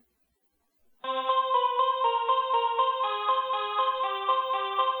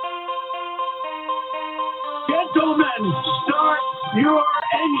Gentlemen, start your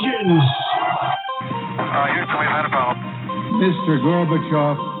engines. Houston, we've had a problem. Mr.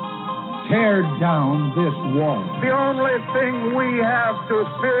 Gorbachev, tear down this wall. The only thing we have to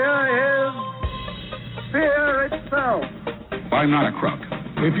fear is fear itself. I'm not a crook.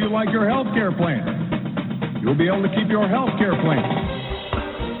 If you like your health care plan, you'll be able to keep your health care plan.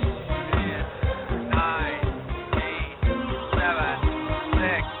 10, 9, 8, 7,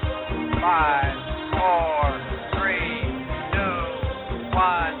 6, 5, 4, 3, 2,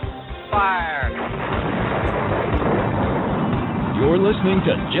 1, fire. You're listening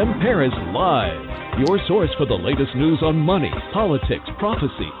to Jim Paris Live, your source for the latest news on money, politics,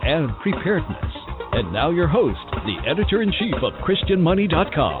 prophecy, and preparedness. And now your host, the editor-in-chief of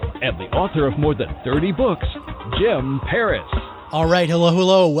ChristianMoney.com and the author of more than 30 books, Jim Paris. All right.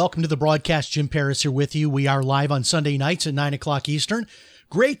 Hello. Welcome to the broadcast. Jim Paris here with you. We are live on Sunday nights at 9 o'clock Eastern.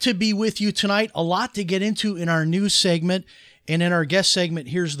 Great to be with you tonight. A lot to get into in our news segment. And in our guest segment,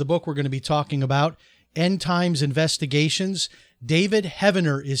 here's the book we're going to be talking about, End Times Investigations. David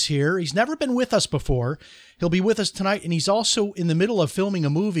Heavener is here. He's never been with us before. He'll be with us tonight, and he's also in the middle of filming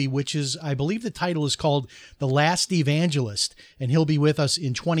a movie, which is, I believe the title is called The Last Evangelist, and he'll be with us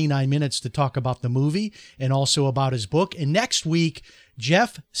in 29 minutes to talk about the movie and also about his book. And next week,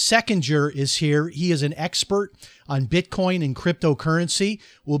 Jeff Seckinger is here. He is an expert on Bitcoin and cryptocurrency.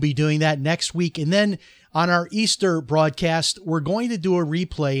 We'll be doing that next week. And then on our Easter broadcast, we're going to do a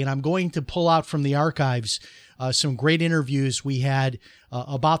replay, and I'm going to pull out from the archives some great interviews we had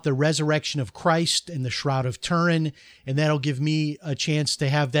about the resurrection of Christ and the Shroud of Turin, and that'll give me a chance to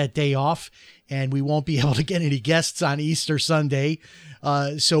have that day off, and we won't be able to get any guests on Easter Sunday,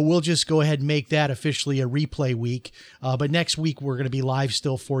 so we'll just go ahead and make that officially a replay week. But next week, we're going to be live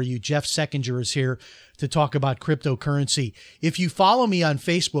still for you. Jeff Seckinger is here to talk about cryptocurrency. If you follow me on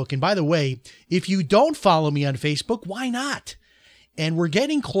Facebook, and by the way, if you don't follow me on Facebook, why not? And we're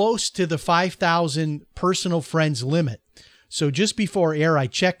getting close to the 5,000 personal friends limit. So just before air, I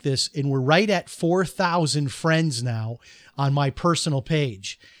checked this, and we're right at 4,000 friends now on my personal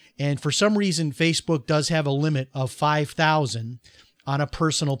page. And for some reason, Facebook does have a limit of 5,000 on a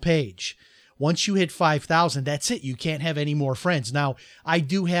personal page. Once you hit 5,000, that's it. You can't have any more friends. Now, I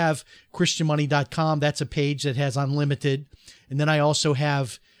do have ChristianMoney.com. That's a page that has unlimited. And then I also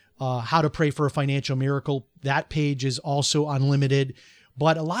have How to Pray for a Financial Miracle. That page is also unlimited.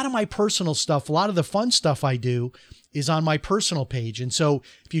 But a lot of my personal stuff, a lot of the fun stuff I do is on my personal page. And so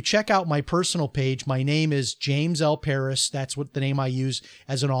if you check out my personal page, my name is James L. Paris. That's what the name I use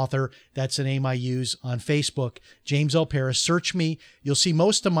as an author. That's the name I use on Facebook, James L. Paris. Search me. You'll see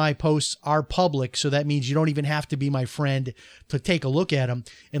most of my posts are public. So that means you don't even have to be my friend to take a look at them.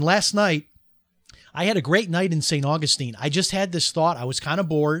 And last night, I had a great night in St. Augustine. I just had this thought. I was kind of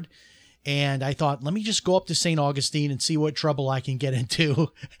bored, and I thought, let me just go up to St. Augustine and see what trouble I can get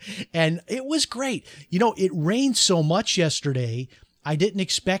into. And it was great. You know, it rained so much yesterday, I didn't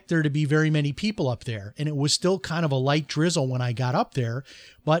expect there to be very many people up there. And it was still kind of a light drizzle when I got up there,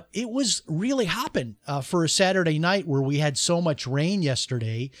 but it was really hopping for a Saturday night where we had so much rain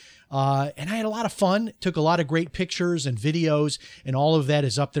yesterday. And I had a lot of fun, took a lot of great pictures and videos, and all of that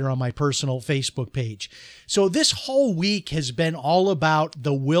is up there on my personal Facebook page. So this whole week has been all about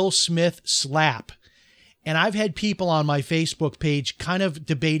the Will Smith slap. And I've had people on my Facebook page kind of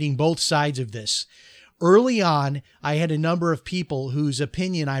debating both sides of this. Early on, I had a number of people whose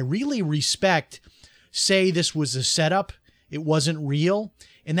opinion I really respect say this was a setup, it wasn't real.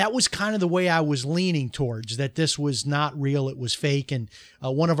 And that was kind of the way I was leaning towards, that this was not real, it was fake. And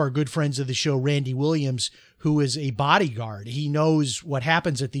one of our good friends of the show, Randy Williams, who is a bodyguard, he knows what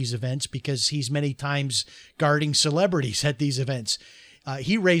happens at these events because he's many times guarding celebrities at these events.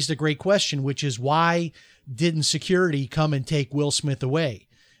 He raised a great question, which is why didn't security come and take Will Smith away?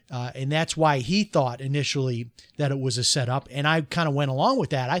 And that's why he thought initially that it was a setup. And I kind of went along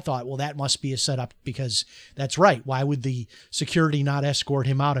with that. I thought, well, that must be a setup because that's right. Why would the security not escort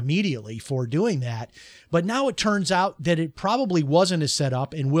him out immediately for doing that? But now it turns out that it probably wasn't a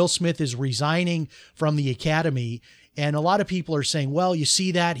setup, and Will Smith is resigning from the Academy. And a lot of people are saying, well, you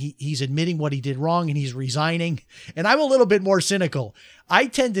see that he's admitting what he did wrong and he's resigning. And I'm a little bit more cynical. I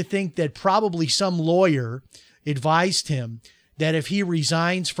tend to think that probably some lawyer advised him that if he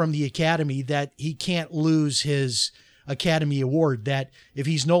resigns from the Academy, that he can't lose his Academy Award, that if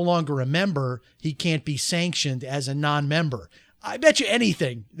he's no longer a member, he can't be sanctioned as a non-member. I bet you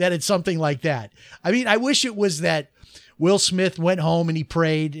anything that it's something like that. I mean, I wish it was that Will Smith went home and he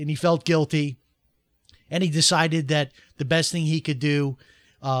prayed and he felt guilty and he decided that the best thing he could do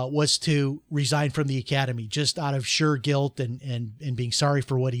was to resign from the academy just out of sheer guilt and being sorry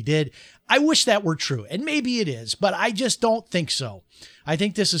for what he did. I wish that were true, and maybe it is, but I just don't think so. I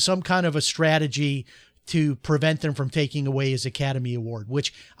think this is some kind of a strategy to prevent them from taking away his Academy Award,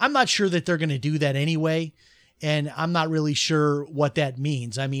 which I'm not sure that they're going to do that anyway. And I'm not really sure what that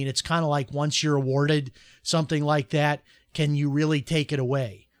means. I mean, it's kind of like once you're awarded something like that, can you really take it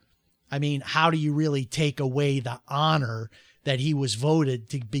away? I mean, how do you really take away the honor that he was voted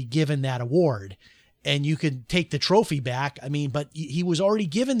to be given that award? And you could take the trophy back. I mean, but he was already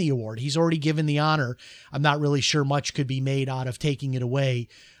given the award. He's already given the honor. I'm not really sure much could be made out of taking it away.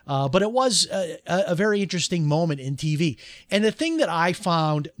 But it was a very interesting moment in TV. And the thing that I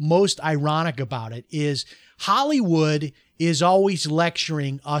found most ironic about it is Hollywood is always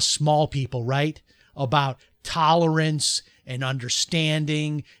lecturing us small people, right? About tolerance and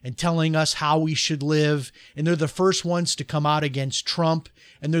understanding and telling us how we should live. And they're the first ones to come out against Trump.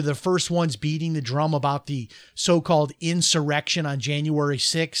 And they're the first ones beating the drum about the so-called insurrection on January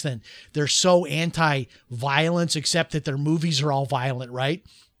 6th. And they're so anti-violence, except that their movies are all violent, right?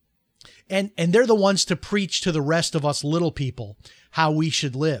 And they're the ones to preach to the rest of us little people how we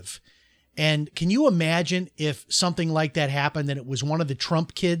should live. And can you imagine if something like that happened and it was one of the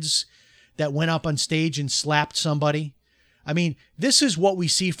Trump kids that went up on stage and slapped somebody? I mean, this is what we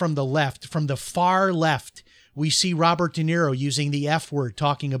see from the left, from the far left. We see Robert De Niro using the F word,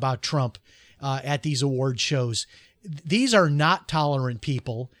 talking about Trump at these award shows. These are not tolerant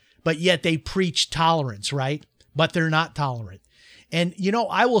people, but yet they preach tolerance, right? But they're not tolerant. And, you know,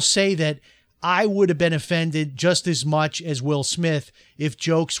 I will say that I would have been offended just as much as Will Smith if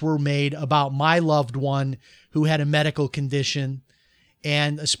jokes were made about my loved one who had a medical condition,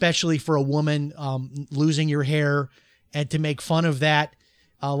 and especially for a woman losing your hair, and to make fun of that.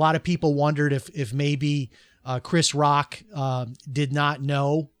 A lot of people wondered if maybe Chris Rock did not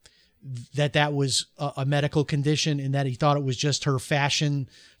know that was a medical condition and that he thought it was just her fashion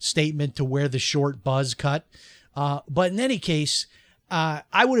statement to wear the short buzz cut. But in any case,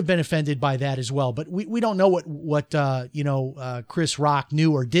 I would have been offended by that as well. But we don't know what Chris Rock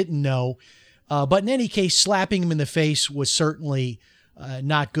knew or didn't know. But in any case, slapping him in the face was certainly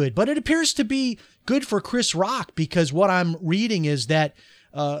not good. But it appears to be good for Chris Rock, because what I'm reading is that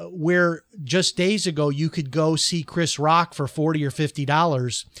where just days ago you could go see Chris Rock for $40 or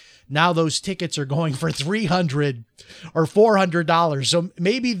 $50, now those tickets are going for $300 or $400. So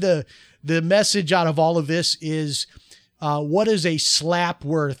maybe the message out of all of this is, what is a slap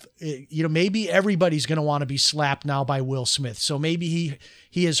worth? You know, maybe everybody's going to want to be slapped now by Will Smith. So maybe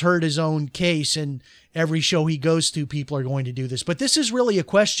he has heard his own case, and every show he goes to, people are going to do this. But this is really a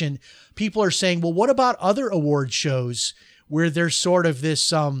question. People are saying, well, what about other award shows where there's sort of this,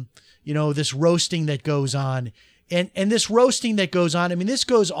 this roasting that goes on? And this roasting that goes on, I mean, this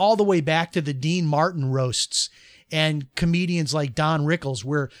goes all the way back to the Dean Martin roasts and comedians like Don Rickles,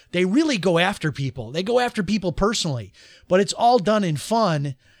 where they really go after people. They go after people personally, but it's all done in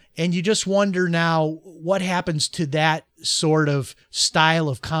fun. And you just wonder now what happens to that sort of style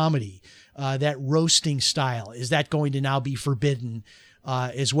of comedy, that roasting style. Is that going to now be forbidden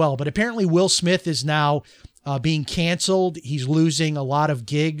as well? But apparently Will Smith is now being canceled. He's losing a lot of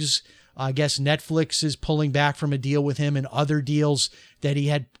gigs. I guess Netflix is pulling back from a deal with him, and other deals that he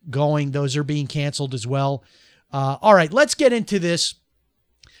had going, those are being canceled as well. All right, let's get into this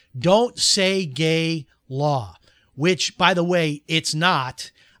Don't Say Gay law, which, by the way, it's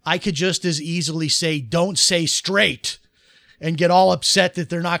not. I could just as easily say don't say straight and get all upset that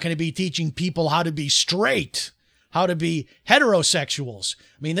they're not going to be teaching people how to be straight, how to be heterosexuals.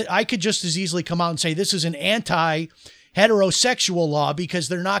 I mean, I could just as easily come out and say this is an anti-heterosexual law because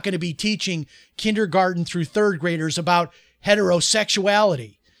they're not going to be teaching kindergarten through third graders about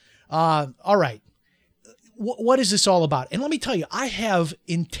heterosexuality. All right. What is this all about? And let me tell you, I have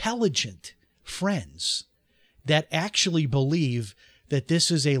intelligent friends that actually believe that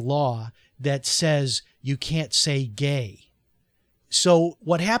this is a law that says you can't say gay. So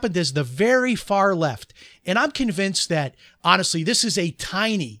what happened is the very far left, and I'm convinced that, honestly, this is a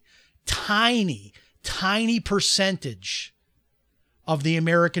tiny, tiny, tiny percentage of the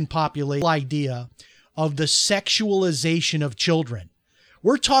American population idea of the sexualization of children.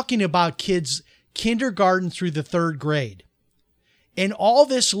 We're talking about kids kindergarten through the third grade. And all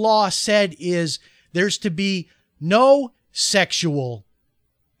this law said is there's to be no sexual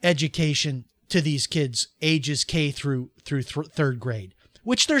education to these kids ages K through third grade,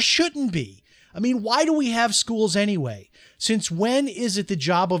 which there shouldn't be. I mean, why do we have schools anyway? Since when is it the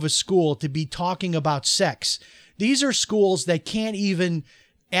job of a school to be talking about sex? These are schools that can't even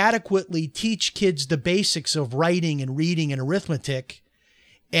adequately teach kids the basics of writing and reading and arithmetic.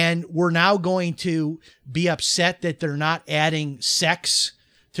 And we're now going to be upset that they're not adding sex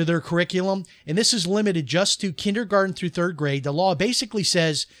to their curriculum. And this is limited just to kindergarten through third grade. The law basically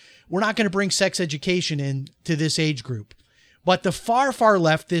says we're not going to bring sex education into this age group. But the far, far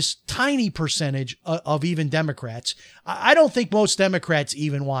left, this tiny percentage of even Democrats, I don't think most Democrats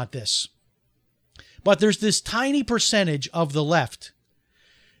even want this. But there's this tiny percentage of the left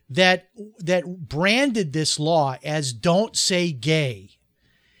that branded this law as don't say gay.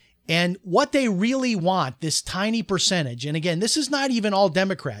 And what they really want, this tiny percentage, and again, this is not even all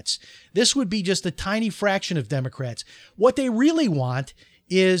Democrats. This would be just a tiny fraction of Democrats. What they really want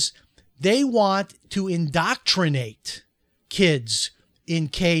is they want to indoctrinate kids in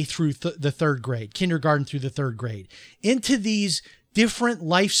K through the third grade, kindergarten through the third grade, into these different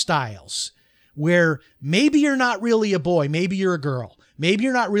lifestyles where maybe you're not really a boy, maybe you're a girl. Maybe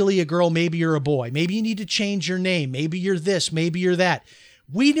you're not really a girl, maybe you're a boy. Maybe you need to change your name. Maybe you're this, maybe you're that.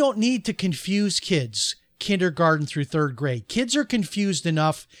 We don't need to confuse kids kindergarten through third grade. Kids are confused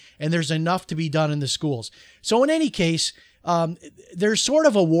enough, and there's enough to be done in the schools. So in any case, there's sort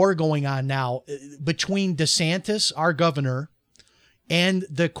of a war going on now between DeSantis, our governor, and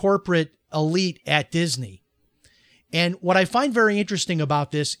the corporate elite at Disney. And what I find very interesting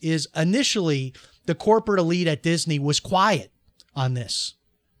about this is initially the corporate elite at Disney was quiet on this,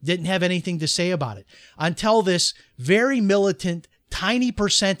 didn't have anything to say about it until this very militant tiny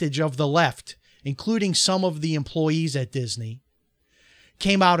percentage of the left, including some of the employees at Disney,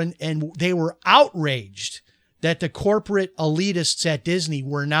 came out and they were outraged that the corporate elitists at Disney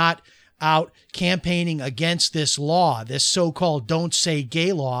were not out campaigning against this law, this so-called don't say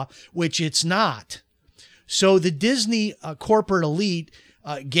gay law, which it's not. So the Disney corporate elite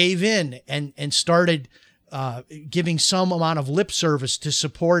gave in and started giving some amount of lip service to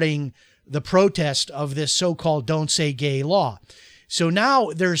supporting the protest of this so-called don't say gay law. So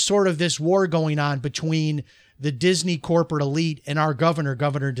now there's sort of this war going on between the Disney corporate elite and our governor,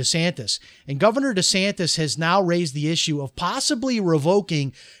 Governor DeSantis. And Governor DeSantis has now raised the issue of possibly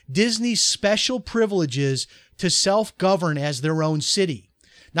revoking Disney's special privileges to self-govern as their own city.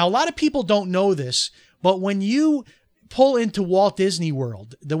 Now, a lot of people don't know this, but when you pull into Walt Disney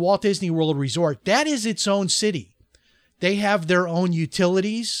World, the Walt Disney World Resort, that is its own city. They have their own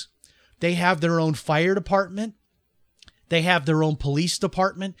utilities. They have their own fire department. They have their own police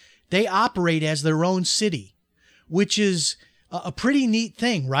department. They operate as their own city, which is a pretty neat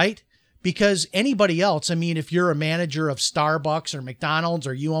thing, right? Because anybody else, I mean, if you're a manager of Starbucks or McDonald's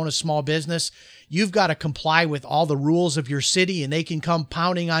or you own a small business, you've got to comply with all the rules of your city, and they can come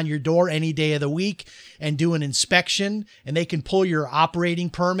pounding on your door any day of the week and do an inspection, and they can pull your operating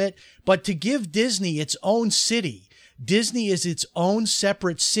permit. But to give Disney its own city, Disney is its own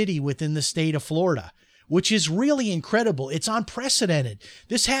separate city within the state of Florida, which is really incredible. It's unprecedented.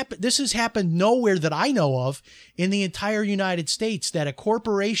 This has happened nowhere that I know of in the entire United States, that a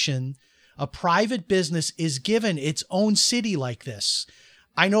corporation, a private business, is given its own city like this.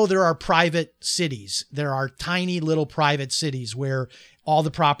 I know there are private cities. There are tiny little private cities where all the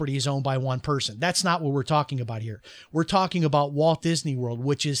property is owned by one person. That's not what we're talking about here. We're talking about Walt Disney World,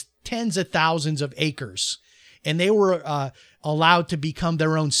 which is tens of thousands of acres. And they were allowed to become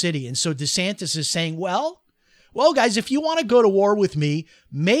their own city. And so DeSantis is saying, well, guys, if you want to go to war with me,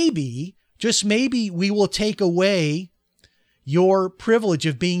 maybe, just maybe, we will take away your privilege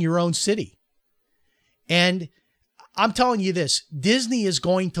of being your own city. And I'm telling you this, Disney is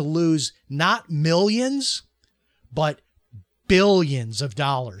going to lose not millions, but billions of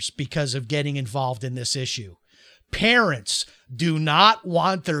dollars because of getting involved in this issue. Parents do not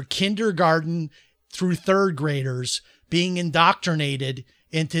want their kindergarten through third graders being indoctrinated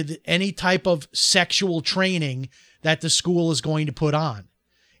into any type of sexual training that the school is going to put on.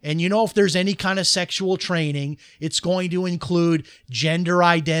 And you know, if there's any kind of sexual training, it's going to include gender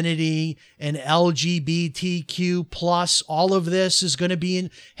identity and LGBTQ plus. All of this is going to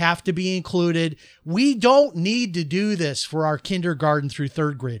have to be included. We don't need to do this for our kindergarten through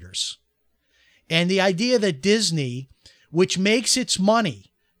third graders. And the idea that Disney, which makes its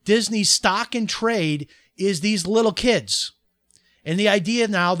money, Disney's stock and trade, is these little kids. And the idea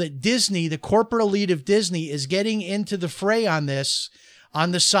now that Disney, the corporate elite of Disney, is getting into the fray on this,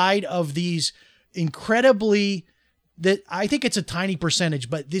 on the side of these incredibly, that I think it's a tiny percentage,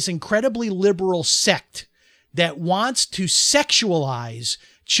 but this incredibly liberal sect that wants to sexualize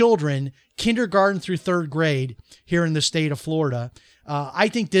children kindergarten through third grade here in the state of Florida. I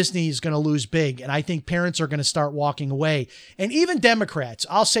think Disney is going to lose big, and I think parents are going to start walking away. And even Democrats,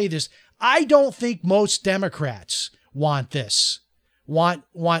 I'll say this, I don't think most Democrats want this, want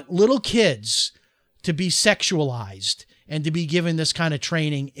little kids to be sexualized and to be given this kind of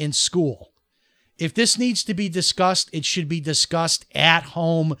training in school. If this needs to be discussed, it should be discussed at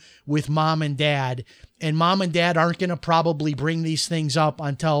home with mom and dad. And mom and dad aren't going to probably bring these things up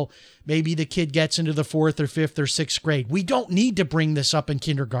until maybe the kid gets into the 4th or 5th or 6th grade. We don't need to bring this up in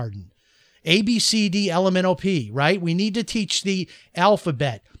kindergarten. A, B, C, D, L, M, N, O, P, right? We need to teach the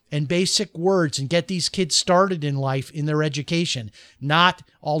alphabet and basic words and get these kids started in life in their education, not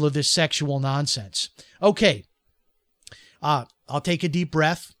all of this sexual nonsense. Okay, I'll take a deep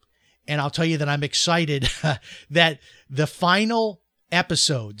breath. And I'll tell you that I'm excited that the final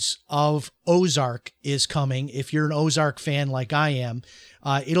episodes of Ozark is coming. If you're an Ozark fan like I am,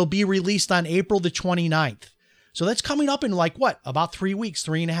 it'll be released on April the 29th. So that's coming up in about 3 weeks,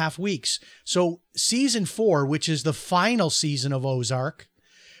 3.5 weeks. So season 4, which is the final season of Ozark,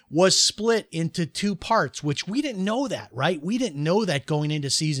 was split into 2 parts, which we didn't know that, right? We didn't know that going into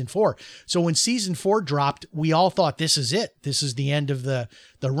season 4. So when season 4 dropped, we all thought this is it. This is the end of the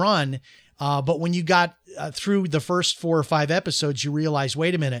run. But when you got through the first 4 or 5 episodes, you realize,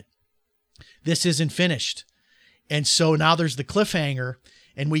 wait a minute, this isn't finished. And so now there's the cliffhanger,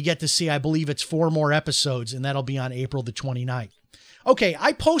 and we get to see, I believe it's 4 more episodes, and that'll be on April the 29th. Okay,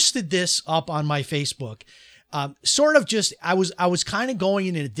 I posted this up on my Facebook. I was kind of going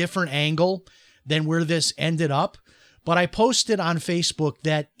in a different angle than where this ended up, but I posted on Facebook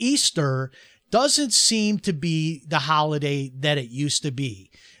that Easter doesn't seem to be the holiday that it used to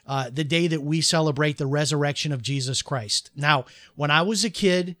be, the day that we celebrate the resurrection of Jesus Christ. Now, when I was a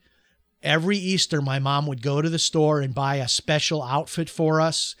kid, every Easter, my mom would go to the store and buy a special outfit for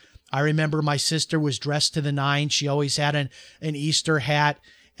us. I remember my sister was dressed to the nines. She always had an Easter hat.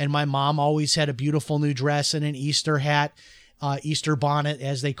 And my mom always had a beautiful new dress and an Easter hat, Easter bonnet,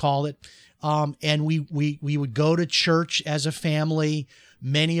 as they call it. And we would go to church as a family.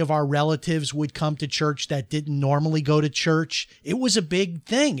 Many of our relatives would come to church that didn't normally go to church. It was a big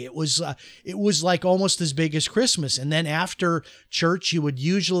thing. It was like almost as big as Christmas. And then after church, you would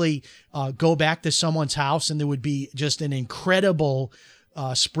usually go back to someone's house, and there would be just an incredible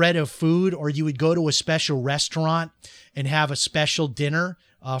spread of food, or you would go to a special restaurant and have a special dinner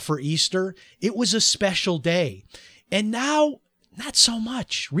for Easter. It was a special day. And now, not so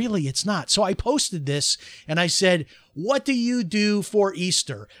much. Really, it's not. So I posted this and I said, what do you do for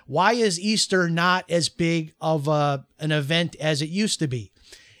Easter? Why is Easter not as big of an event as it used to be?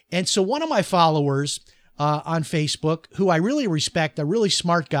 And so one of my followers on Facebook, who I really respect, a really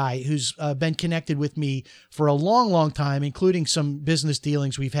smart guy who's been connected with me for a long, long time, including some business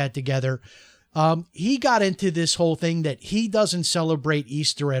dealings we've had together, he got into this whole thing that he doesn't celebrate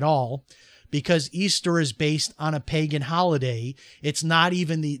Easter at all because Easter is based on a pagan holiday. It's not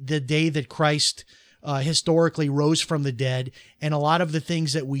even the day that Christ historically rose from the dead. And a lot of the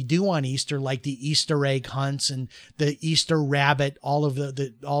things that we do on Easter, like the Easter egg hunts and the Easter rabbit, all of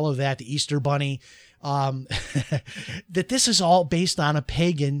that, the Easter bunny, that this is all based on a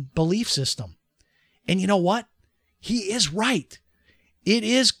pagan belief system. And you know what? He is right. It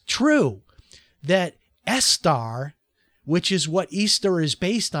is true that Estar, which is what Easter is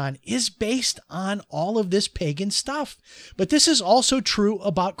based on all of this pagan stuff. But this is also true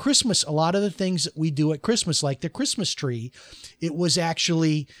about Christmas. A lot of the things that we do at Christmas, like the Christmas tree, it was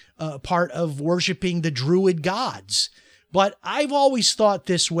actually part of worshiping the Druid gods. But I've always thought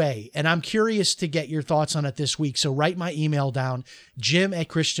this way, and I'm curious to get your thoughts on it this week. So write my email down,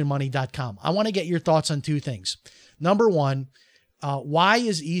 jim@christianmoney.com. I want to get your thoughts on 2 things. Number one, why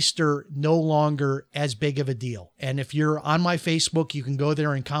is Easter no longer as big of a deal? And if you're on my Facebook, you can go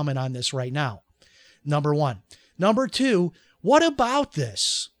there and comment on this right now. Number one. Number two, what about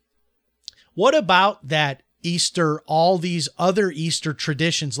this? What about that Easter, all these other Easter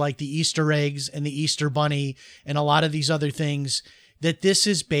traditions like the Easter eggs and the Easter bunny and a lot of these other things, that this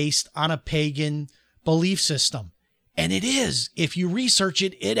is based on a pagan belief system? And it is. If you research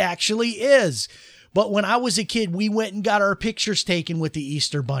it, it actually is. But when I was a kid, we went and got our pictures taken with the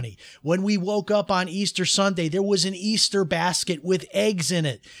Easter bunny. When we woke up on Easter Sunday, there was an Easter basket with eggs in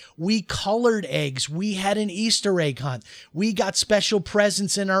it. We colored eggs. We had an Easter egg hunt. We got special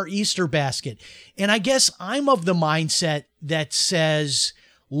presents in our Easter basket. And I guess I'm of the mindset that says,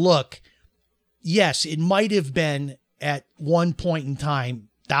 look, yes, it might have been at one point in time,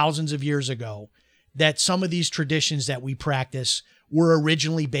 thousands of years ago, that some of these traditions that we practice were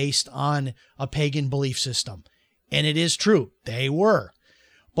originally based on a pagan belief system. And it is true, they were.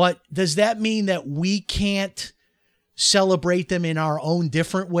 But does that mean that we can't celebrate them in our own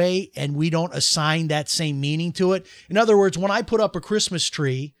different way and we don't assign that same meaning to it? In other words, when I put up a Christmas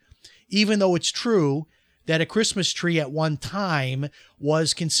tree, even though it's true that a Christmas tree at one time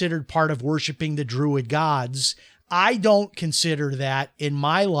was considered part of worshiping the Druid gods, I don't consider that in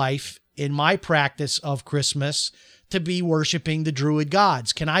my life, in my practice of Christmas, to be worshiping the Druid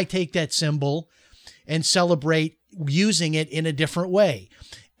gods. Can I take that symbol and celebrate using it in a different way?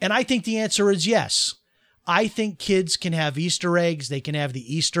 And I think the answer is yes. I think kids can have Easter eggs. They can have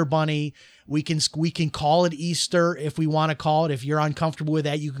the Easter bunny. We can call it Easter if we want to call it. If you're uncomfortable with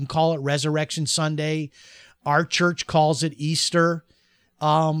that, you can call it Resurrection Sunday. Our church calls it Easter.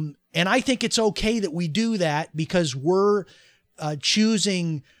 And I think it's okay that we do that because we're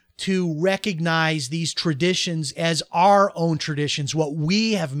choosing to recognize these traditions as our own traditions, what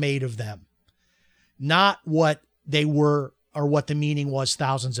we have made of them, not what they were or what the meaning was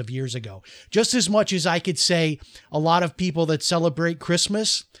thousands of years ago. Just as much as I could say a lot of people that celebrate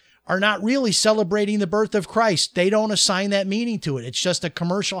Christmas are not really celebrating the birth of Christ. They don't assign that meaning to it. It's just a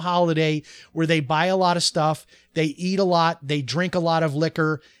commercial holiday where they buy a lot of stuff, they eat a lot, they drink a lot of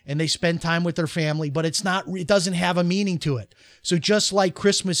liquor, and they spend time with their family, but it doesn't have a meaning to it. So just like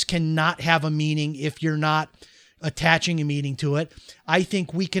Christmas cannot have a meaning if you're not attaching a meaning to it, I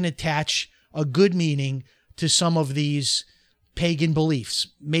think we can attach a good meaning to some of these pagan beliefs.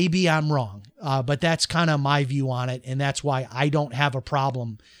 Maybe I'm wrong, but that's kind of my view on it. And that's why I don't have a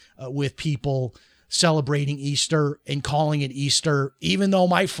problem with people celebrating Easter and calling it Easter, even though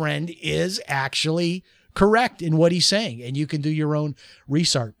my friend is actually correct in what he's saying. And you can do your own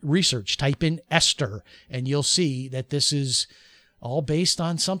research. Type in Esther, and you'll see that this is all based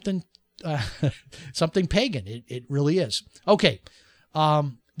on something pagan. It really is. Okay.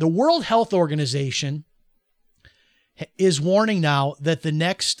 The World Health Organization is warning now that the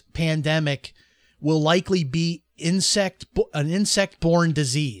next pandemic will likely be an insect-borne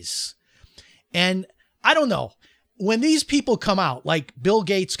disease. And I don't know, when these people come out, like Bill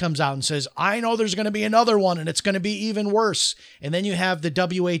Gates comes out and says, I know there's going to be another one and it's going to be even worse. And then you have the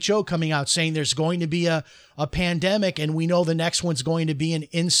WHO coming out saying there's going to be a pandemic and we know the next one's going to be an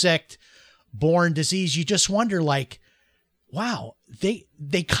insect-borne disease. You just wonder, like, wow, they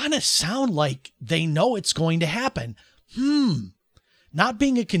kind of sound like they know it's going to happen. Not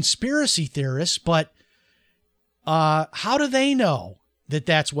being a conspiracy theorist, but how do they know that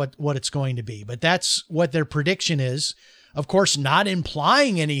that's what it's going to be? But that's what their prediction is. Of course, not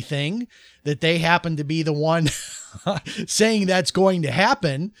implying anything that they happen to be the one saying that's going to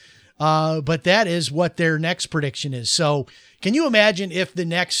happen. But that is what their next prediction is. So can you imagine if the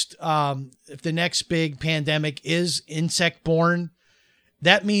next big pandemic is insect-borne?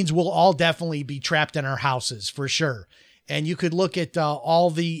 That means we'll all definitely be trapped in our houses for sure. And you could look at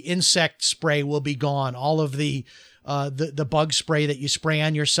all the insect spray will be gone. All of the bug spray that you spray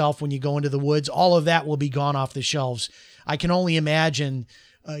on yourself when you go into the woods, all of that will be gone off the shelves. I can only imagine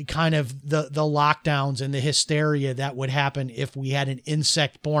kind of the lockdowns and the hysteria that would happen if we had an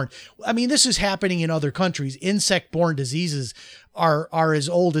insect-borne. I mean, this is happening in other countries. Insect-borne diseases are as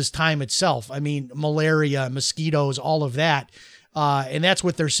old as time itself. I mean, malaria, mosquitoes, all of that. And that's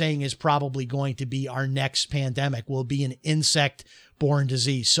what they're saying is probably going to be our next pandemic, will be an insect-borne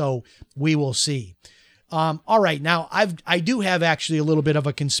disease. So we will see. All right. Now, I do have actually a little bit of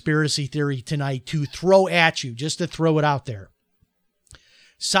a conspiracy theory tonight to throw at you, just to throw it out there.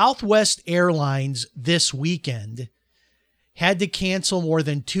 Southwest Airlines this weekend had to cancel more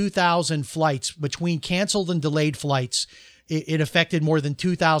than 2,000 flights. Between canceled and delayed flights, it affected more than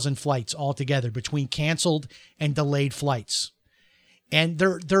 2,000 flights altogether between canceled and delayed flights. And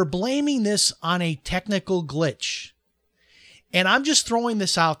they're blaming this on a technical glitch. And I'm just throwing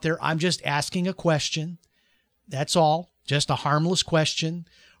this out there. I'm just asking a question. That's all. Just a harmless question.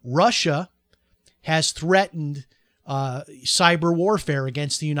 Russia has threatened cyber warfare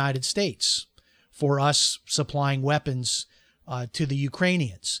against the United States for us supplying weapons to the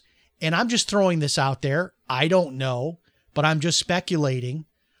Ukrainians. And I'm just throwing this out there. I don't know, but I'm just speculating.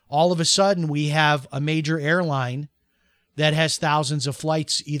 All of a sudden, we have a major airline that has thousands of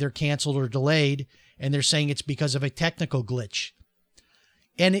flights either canceled or delayed, and they're saying it's because of a technical glitch.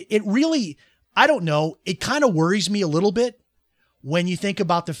 And it really, I don't know, it kind of worries me a little bit when you think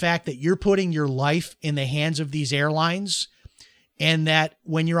about the fact that you're putting your life in the hands of these airlines, and that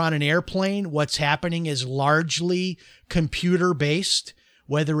when you're on an airplane, what's happening is largely computer-based,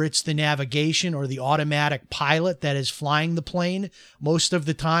 whether it's the navigation or the automatic pilot that is flying the plane most of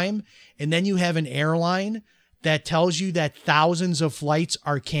the time. And then you have an airline that tells you that thousands of flights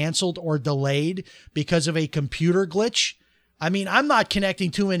are canceled or delayed because of a computer glitch. I mean, I'm not connecting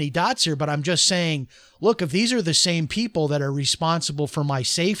too many dots here, but I'm just saying, look, if these are the same people that are responsible for my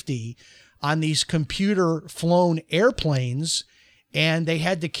safety on these computer-flown airplanes, and they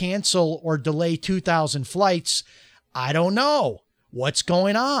had to cancel or delay 2,000 flights, I don't know what's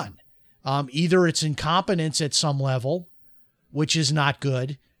going on. Either it's incompetence at some level, which is not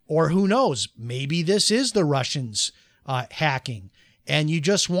good, or who knows, maybe this is the Russians hacking. And you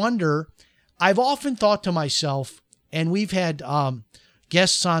just wonder, I've often thought to myself, and we've had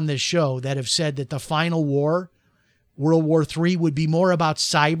guests on this show that have said that the final war, World War III, would be more about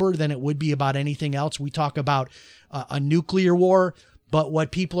cyber than it would be about anything else. We talk about a nuclear war, but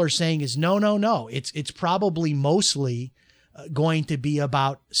what people are saying is no. It's probably mostly going to be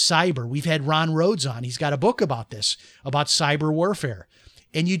about cyber. We've had Ron Rhodes on. He's got a book about this, about cyber warfare.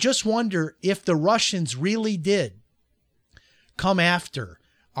 And you just wonder if the Russians really did come after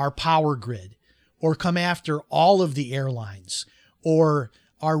our power grid, or come after all of the airlines, or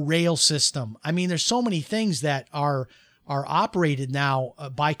our rail system. I mean, there's so many things that are operated now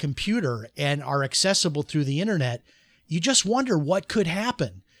by computer and are accessible through the internet. You just wonder what could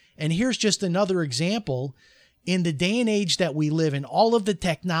happen. And here's just another example. In the day and age that we live in, all of the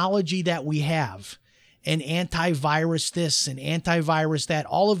technology that we have, and antivirus this and antivirus that,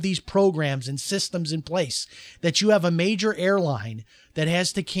 all of these programs and systems in place, that you have a major airline that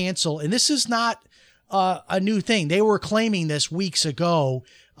has to cancel. And this is not a new thing. They were claiming this weeks ago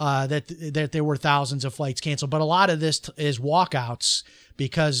that there were thousands of flights canceled. But a lot of this is walkouts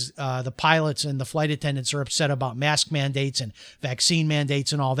because the pilots and the flight attendants are upset about mask mandates and vaccine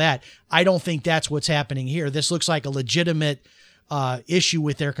mandates and all that. I don't think that's what's happening here. This looks like a legitimate issue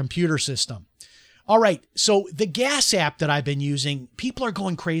with their computer system. All right, so the gas app that I've been using, people are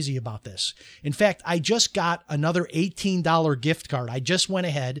going crazy about this. In fact, I just got another $18 gift card. I just went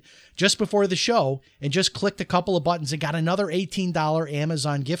ahead just before the show and just clicked a couple of buttons and got another $18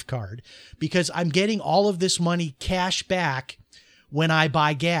 Amazon gift card because I'm getting all of this money cash back when I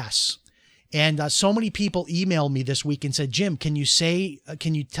buy gas. And so many people emailed me this week and said, Jim, can you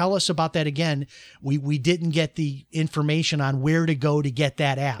tell us about that again? We didn't get the information on where to go to get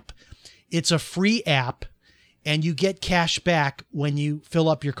that app. It's a free app, and you get cash back when you fill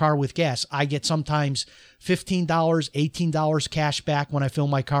up your car with gas. I get sometimes $15, $18 cash back when I fill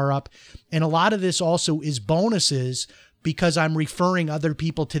my car up. And a lot of this also is bonuses because I'm referring other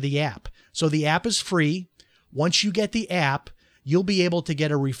people to the app. So the app is free. Once you get the app, you'll be able to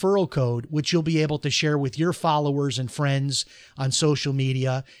get a referral code, which you'll be able to share with your followers and friends on social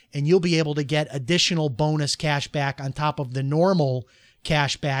media. And you'll be able to get additional bonus cash back on top of the normal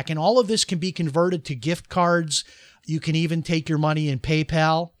cash back. And all of this can be converted to gift cards. You can even take your money in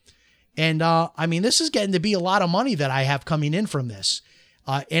PayPal. And I mean, this is getting to be a lot of money that I have coming in from this.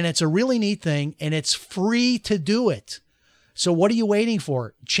 And it's a really neat thing, and it's free to do it. So what are you waiting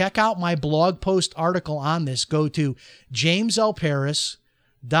for? Check out my blog post article on this. Go to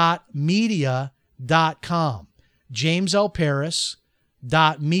jameselparis.media.com.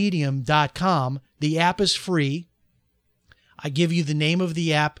 jameselparis.medium.com. The app is free. I give you the name of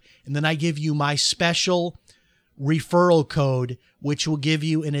the app, and then I give you my special referral code, which will give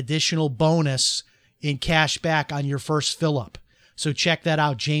you an additional bonus in cash back on your first fill up. So check that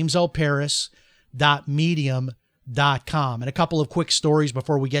out, jameselparis.medium.com. And a couple of quick stories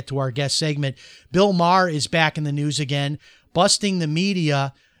before we get to our guest segment. Bill Maher is back in the news again, busting the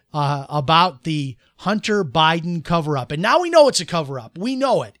media about the Hunter Biden cover-up. And now we know it's a cover-up. We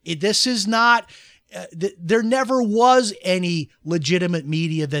know it. This is not... there never was any legitimate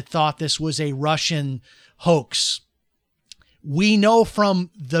media that thought this was a Russian hoax. We know from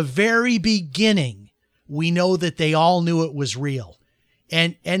the very beginning, we know that they all knew it was real.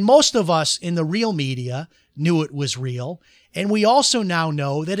 And most of us in the real media knew it was real. And we also now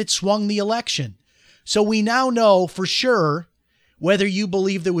know that it swung the election. So we now know for sure whether you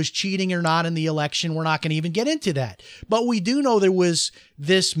believe there was cheating or not in the election. We're not going to even get into that. But we do know there was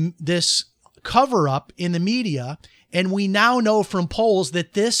this cover up in the media, and we now know from polls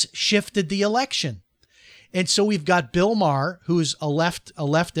that this shifted the election. And so we've got Bill Maher, who's a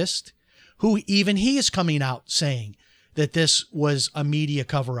leftist, who even he is coming out saying that this was a media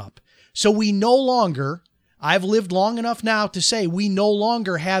cover up. So we no longer, I've lived long enough now to say we no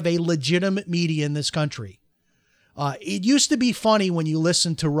longer have a legitimate media in this country. It used to be funny when you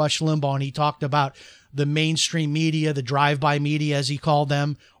listened to Rush Limbaugh and he talked about the mainstream media, the drive-by media, as he called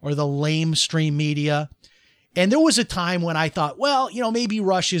them, or the lamestream media. And there was a time when I thought, well, maybe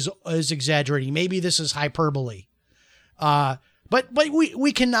Rush is exaggerating. Maybe this is hyperbole. But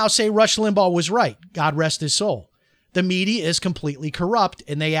we can now say Rush Limbaugh was right. God rest his soul. The media is completely corrupt,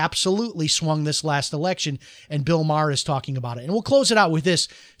 and they absolutely swung this last election, and Bill Maher is talking about it. And we'll close it out with this.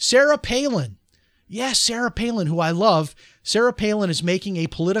 Sarah Palin. Yes, Sarah Palin, who I love. Sarah Palin is making a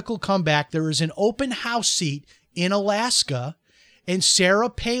political comeback. There is an open house seat in Alaska, and Sarah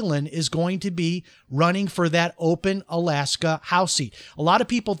Palin is going to be running for that open Alaska House seat. A lot of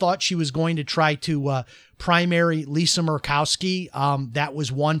people thought she was going to try to primary Lisa Murkowski. That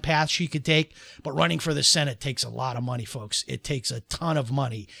was one path she could take, but running for the Senate takes a lot of money, folks. It takes a ton of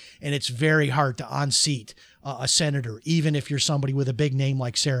money, and it's very hard to unseat a senator, even if you're somebody with a big name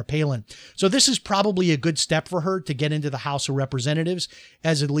like Sarah Palin. So this is probably a good step for her to get into the House of Representatives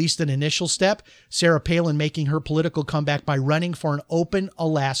as at least an initial step. Sarah Palin making her political comeback by running for an open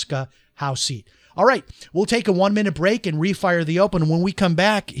Alaska House seat. All right, we'll take a 1-minute break and refire the open. When we come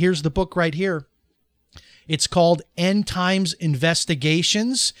back, here's the book right here. It's called End Times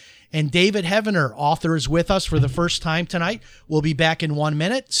Investigations. And David Heavener, author, is with us for the first time tonight. We'll be back in 1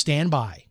 minute. Stand by.